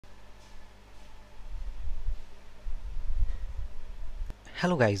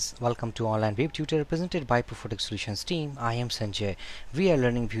Hello guys, welcome to online web tutor presented by Profotech Solutions team. I am Sanjay. We are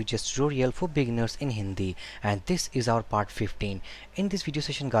learning VueJs tutorial for beginners in Hindi and this is our part 15. In this video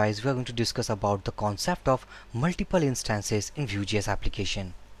session guys, we are going to discuss about the concept of multiple instances in VueJs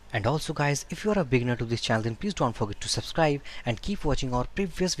application. And also guys, if you are a beginner to this channel, then please don't forget to subscribe and keep watching our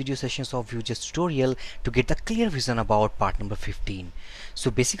previous video sessions of VueJs tutorial to get the clear vision about part number 15.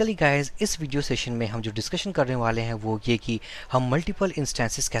 So basically guys, इस video session में हम जो discussion करने वाले हैं वो ये कि हम मल्टीपल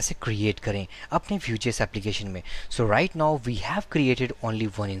इंस्टेंसेस कैसे क्रिएट करें अपने VueJs एप्लीकेशन में. So right now we have created only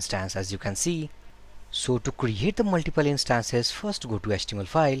one instance as you can see. So to create the multiple instances, first go to HTML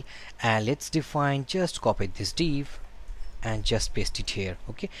file and let's define, just copy this div and just paste it here.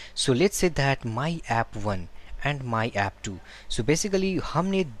 Okay, so let's say that my app1 and my app2. So basically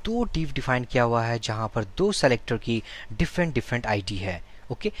हमने दो div define किया हुआ है जहां पर दो selector की different ID है.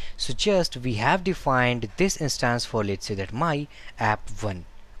 Okay, so just we have defined this instance for, let's say that my app1.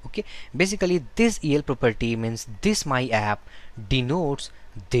 Okay, basically this EL property means this my app denotes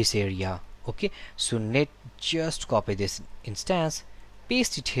this area. Okay, so just copy this instance,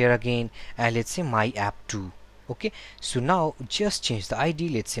 paste it here again, and let's say my app2. Okay, so now just change the ID,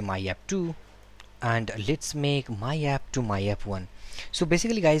 let's say my app2, and let's make my app to my app1. So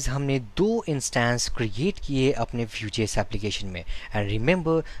basically guys, हमने दो instance create किए अपने VueJs application में, and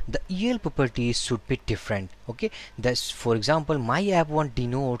remember the EL properties should be different. Okay, that's for example my app1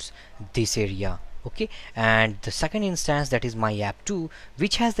 denotes this area. Okay, and the second instance, that is my app2,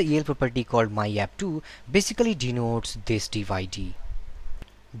 which has the EL property called my app2, basically denotes this div ID.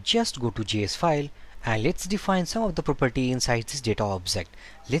 Just go to JS file and let's define some of the property inside this data object.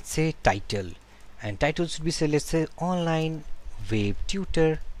 Let's say title, and title should be, say, let's say online web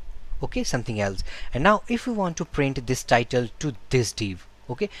tutor. Okay, something else. And now if we want to print this title to this div,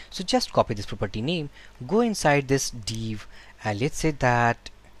 okay, so just copy this property name, go inside this div, and let's say that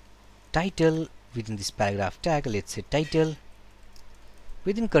title, within this paragraph tag, let's say title,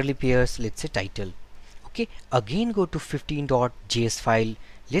 within curly pairs, let's say title. Okay, again go to 15.js file,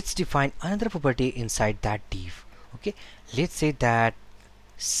 let's define another property inside that div. Okay, let's say that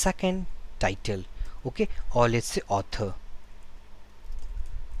second title. Okay, or let's say author,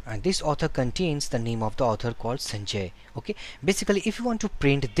 and this author contains the name of the author called Sanjay. Okay, basically if you want to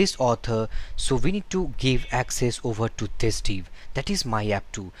print this author, so we need to give access over to this div, that is my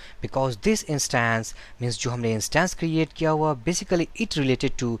app2, because this instance means जो हमने instance create किया हुआ, basically it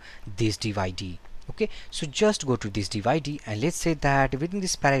related to this div ID. Okay, so just go to this div ID and let's say that within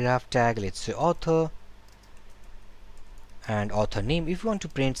this paragraph tag, let's say author, and author name, if you want to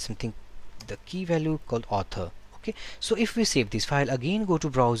print something, the key value called author. Okay, so if we save this file, again go to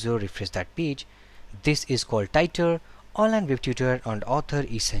browser, refresh that page, this is called title, online web tutor, and author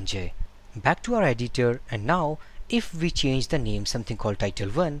is Sanjay. Back to our editor, and now if we change the name, something called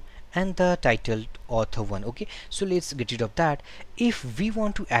title1 and the title author1. Okay, so let's get rid of that. If we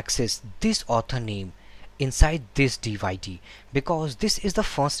want to access this author name inside this div ID, because this is the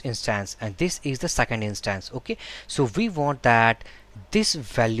first instance and this is the second instance. Okay, so we want that this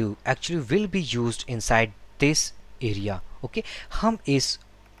value actually will be used inside this area. Okay, हम इस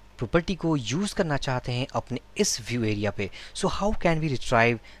property को use करना चाहते हैं अपने इस view area पे. So how can we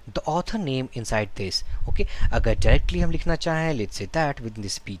retrieve the author name inside this? Okay, अगर directly हम लिखना चाहें, let's say that within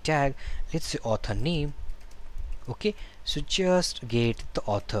this p tag, let's say author name. Okay, so just get the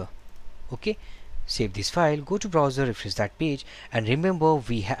author. Okay, save this file, go to browser, refresh that page, and remember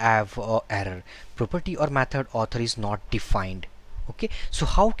we have error, property or method author is not defined. Okay, so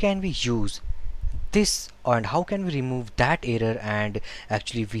how can we use this, and how can we remove that error? And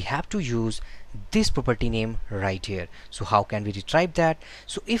actually we have to use this property name right here. So how can we retrieve that?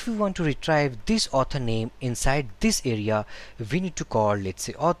 So if we want to retrieve this author name inside this area, we need to call, let's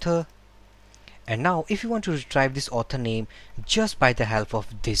say author. And now if you want to retrieve this author name just by the help of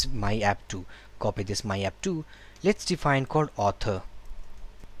this my app2, copy this my app2, let's define called author.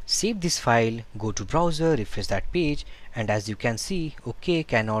 Save this file, go to browser, refresh that page, and as you can see, okay,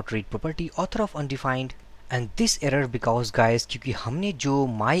 cannot read property author of undefined. And this error because guys, क्योंकि हमने जो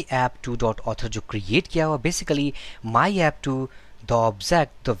my app2.author जो create किया हुआ, basically my app2 the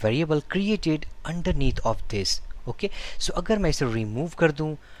object, the variable created underneath of this. Okay, so अगर मैं इसे remove कर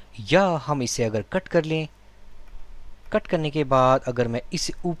दूं या हम इसे अगर कट कर लें, कट करने के बाद अगर मैं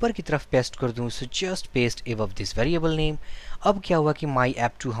इसे ऊपर की तरफ पेस्ट कर दूं, so just paste above this variable name. अब क्या हुआ कि माई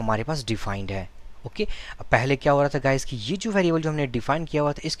app2 हमारे पास डिफाइंड है. ओके, पहले क्या हो रहा था गाइस कि ये जो वेरिएबल जो हमने डिफाइन किया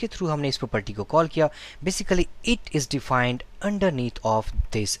हुआ था, इसके थ्रू हमने इस प्रॉपर्टी को कॉल किया. Basically it is defined underneath of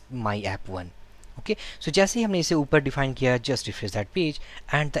this my app1. Okay, सो जैसे ही हमने इसे ऊपर डिफाइन किया, just refresh that page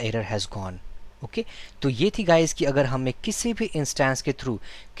and the error has gone. Okay तो ये थी गाइस कि अगर हमें किसी भी इंस्टेंस के थ्रू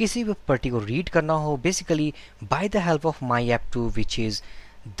किसी भी प्रॉपर्टी को रीड करना हो basically by the help of my app 2 which is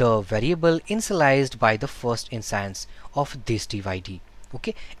the variable initialised by the first instance of this divide.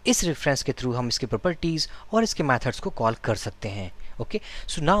 Okay इस रेफरेंस के थ्रू हम इसके प्रॉपर्टीज और इसके मेथड्स को कॉल कर सकते हैं। Okay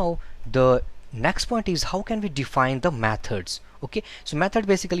so now the next point is how can we define the methods. Okay so method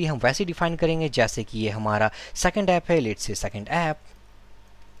basically हम वैसे डिफाइन करेंगे जैसे कि ये हमारा सेकंड ऐप है, let's say second app,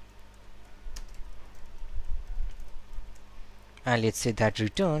 and let's say that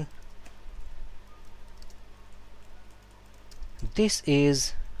return this is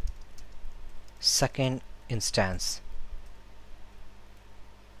second instance।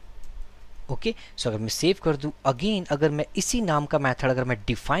 Okay so अगर मैं सेव कर दूं अगेन, अगर मैं इसी नाम का मेथड अगर मैं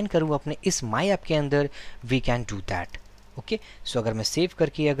डिफाइन करूं अपने इस माई ऐप के अंदर, we can do that. Okay so अगर मैं सेव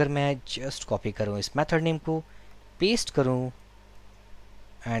करके अगर मैं जस्ट कॉपी करूं इस मेथड नेम को, पेस्ट करूं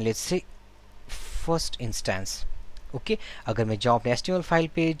and let's say first instance. Okay अगर मैं जाऊँ अपने HTML फाइल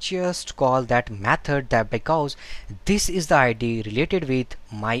पे, just call that method that because this is the ID related with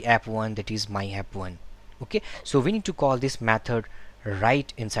my app 1 that is my app 1। Okay so we need to call this method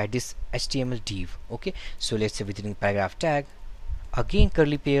right inside this HTML div। okay so let's say within paragraph tag again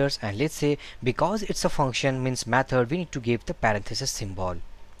curly pairs, and let's say because it's a function means method we need to give the parenthesis symbol।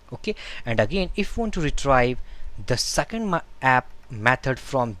 okay and again if we want to retrieve the second app method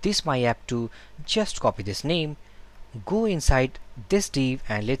from this my app to just copy this name, go inside this div,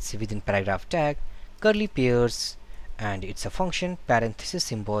 and let's say within paragraph tag curly pairs, and it's a function,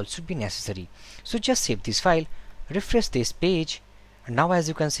 parenthesis symbol should be necessary। so just save this file, refresh this page, and now as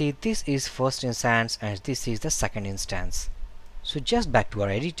you can see this is first instance and this is the second instance। so just back to our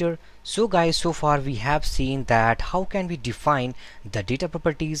editor। so guys, so far we have seen that how can we define the data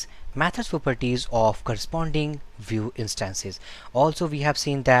properties, methods properties of corresponding view instances। also we have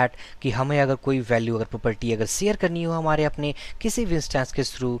seen that कि हमें अगर कोई value अगर property अगर share करनी हो हमारे अपने किसी भी इंस्टेंस के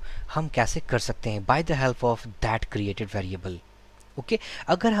थ्रू, हम कैसे कर सकते हैं by the help of that created variable. Okay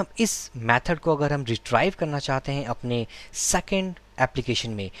अगर हम इस मेथड को अगर हम रिट्राइव करना चाहते हैं अपने सेकंड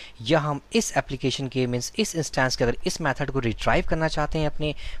एप्लीकेशन में, या हम इस एप्लीकेशन के मीन्स इस इंस्टेंस के अगर इस मेथड को रिट्राइव करना चाहते हैं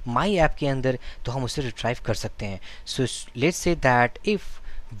अपने माई ऐप के अंदर, तो हम उसे रिट्राइव कर सकते हैं। So let's say that if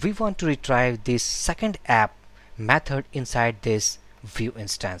we want to retrieve this second app method inside this view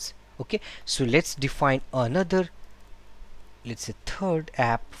instance. Okay so let's define another, let's say third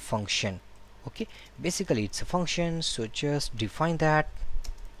app function. okay basically it's a function, so just define that।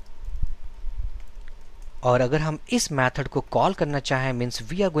 और अगर हम इस method को call करना चाहें means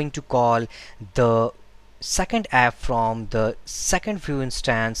we are going to call the second app from the second view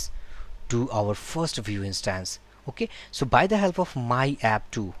instance to our first view instance. okay so by the help of my app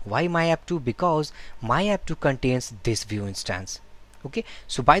 2, why my app 2? because my app 2 contains this view instance। okay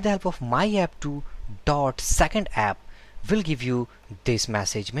so by the help of my app 2 dot second app will give you this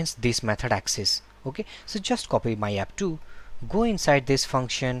message, means this method access। okay so just copy my app 2, go inside this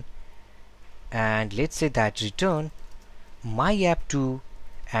function, and let's say that return my app 2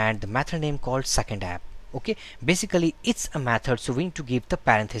 and the method name called second app। okay basically it's a method, so we need to give the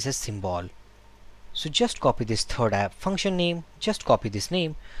parenthesis symbol। so just copy this third app function name, just copy this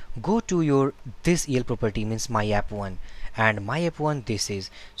name, go to your this EL property means my app 1, and my app 1 this is,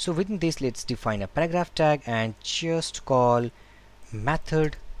 so within this let's define a paragraph tag and just call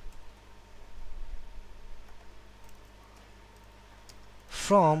method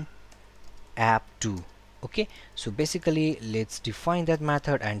from app 2। okay so basically let's define that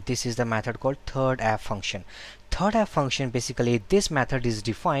method, and this is the method called third app function। third app function basically this method is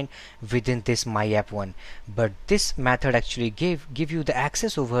defined within this my app 1, but this method actually give you the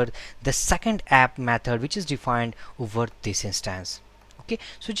access over the second app method which is defined over this instance। okay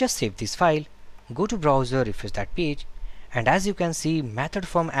so just save this file, go to browser, refresh that page, and as you can see method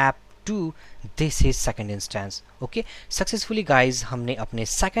from app 2 this is second instance। okay successfully guys हमने अपने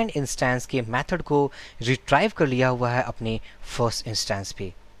second instance के method को retrieve कर लिया हुआ है अपने first instance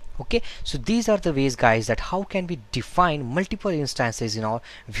पे। okay so these are the ways guys that how can we define multiple instances in our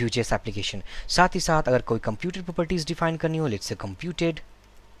VueJs application। साथ ही साथ अगर कोई computed properties define करनी हो, let's say computed,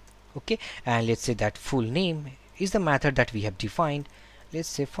 okay and let's say that full name is the method that we have defined,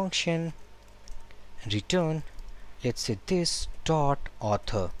 let's say function return, let's say this dot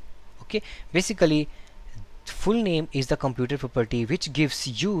author। okay basically full name is the computed property which gives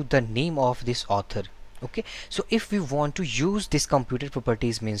you the name of this author। okay so if we want to use this computed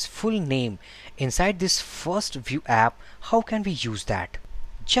properties means full name inside this first view app, how can we use that?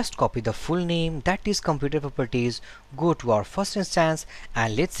 just copy the full name that is computed properties, go to our first instance,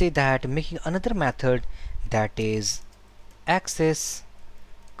 and let's say that making another method that is access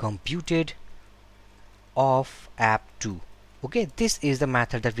computed of app2. Okay, this is the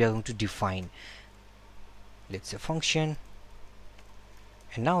method that we are going to define. Let's say function,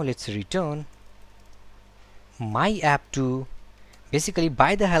 and now let's return my app2. Basically,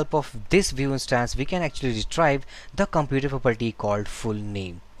 by the help of this view instance, we can actually retrieve the computer property called full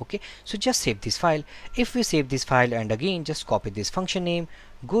name. Okay, so just save this file. If we save this file and again just copy this function name,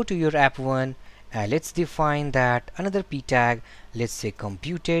 go to your app1, and let's define that another p tag. Let's say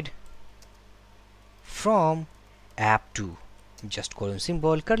computed from app2, just colon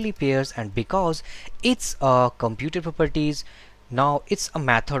symbol, curly pairs, and because it's a computer properties, now it's a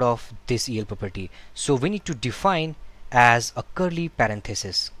method of this el property, so we need to define as a curly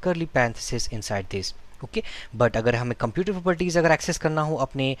parenthesis inside this. Okay, but अगर हमें computer properties अगर access करना हो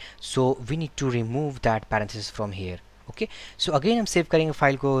अपने, so we need to remove that parenthesis from here. Okay, so again हम save करेंगे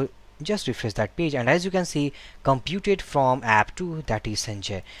file को, just refresh that page, and as you can see, computed from app2, that is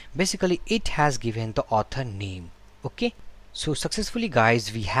Sanjay. Basically it has given the author name. Okay, so successfully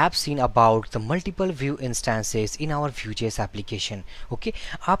guys, we have seen about the multiple view instances in our VueJs application. Okay,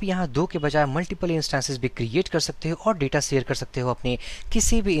 आप यहाँ दो के बजाय multiple instances भी create कर सकते हो और data share कर सकते हो अपने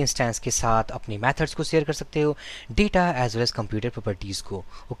किसी भी instance के साथ, अपने methods को share कर सकते हो, data as well as computer properties को.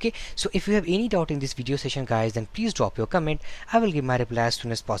 Okay, so if you have any doubt in this video session guys, then please drop your comment. I will give my reply as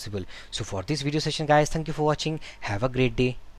soon as possible. So for this video session guys, thank you for watching. Have a great day.